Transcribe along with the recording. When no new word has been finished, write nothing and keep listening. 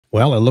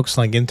Well, it looks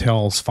like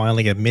Intel's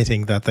finally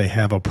admitting that they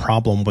have a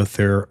problem with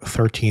their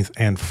 13th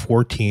and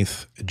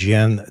 14th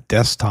gen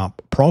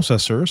desktop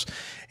processors,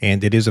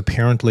 and it is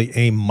apparently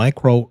a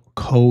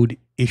microcode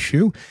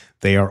issue.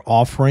 They are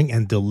offering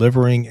and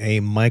delivering a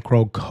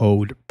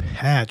microcode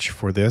patch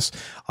for this.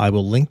 I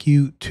will link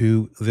you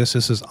to this.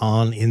 This is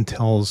on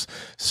Intel's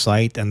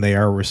site, and they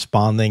are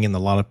responding, and a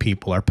lot of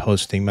people are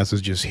posting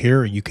messages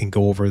here. You can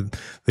go over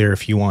there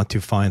if you want to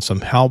find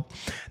some help.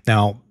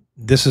 Now,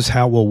 this is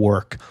how it will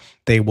work.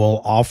 They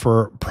will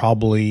offer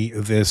probably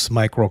this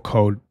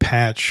microcode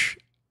patch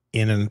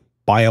in a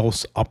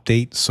BIOS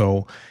update.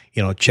 So,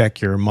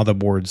 check your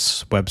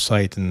motherboard's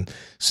website and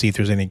see if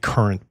there's any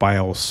current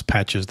BIOS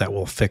patches that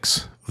will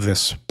fix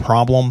this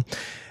problem.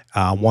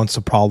 Once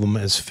the problem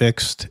is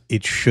fixed,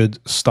 it should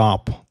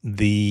stop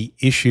the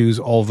issues,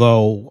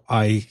 although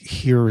I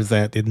hear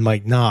that it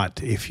might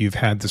not. If you've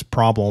had this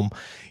problem,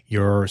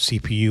 your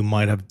CPU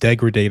might have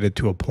degraded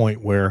to a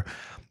point where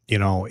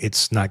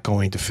it's not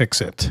going to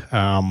fix it.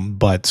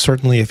 But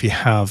certainly if you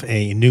have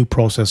a new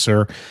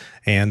processor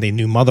and a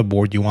new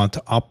motherboard, you want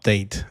to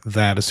update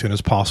that as soon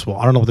as possible.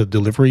 I don't know what the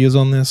delivery is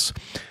on this.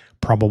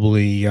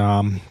 Probably,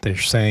 they're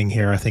saying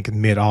here, I think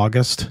in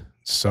mid-August.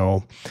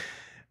 So,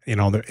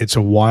 it's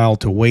a while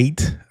to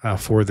wait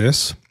for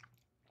this.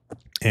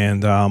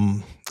 And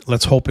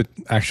let's hope it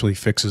actually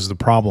fixes the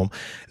problem.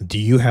 Do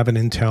you have an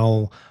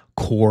Intel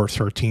Core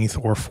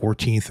 13th or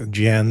 14th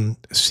gen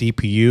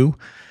CPU?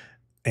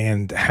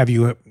 And have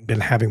you been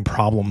having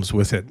problems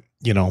with it,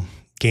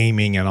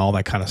 gaming and all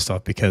that kind of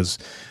stuff? Because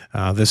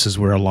this is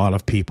where a lot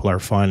of people are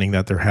finding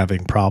that they're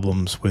having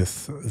problems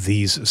with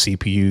these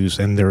CPUs,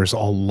 and there's a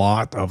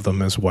lot of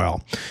them as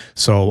well.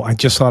 So I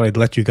just thought I'd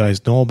let you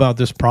guys know about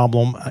this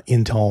problem.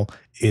 Intel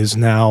is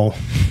now,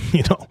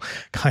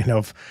 kind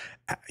of,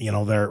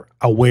 they're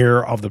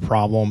aware of the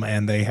problem,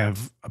 and they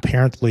have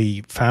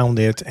apparently found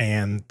it,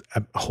 and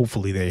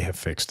hopefully they have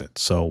fixed it.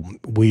 So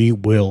we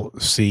will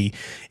see.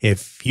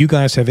 If you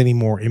guys have any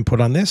more input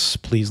on this,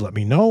 please let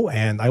me know,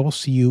 and I will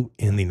see you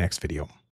in the next video.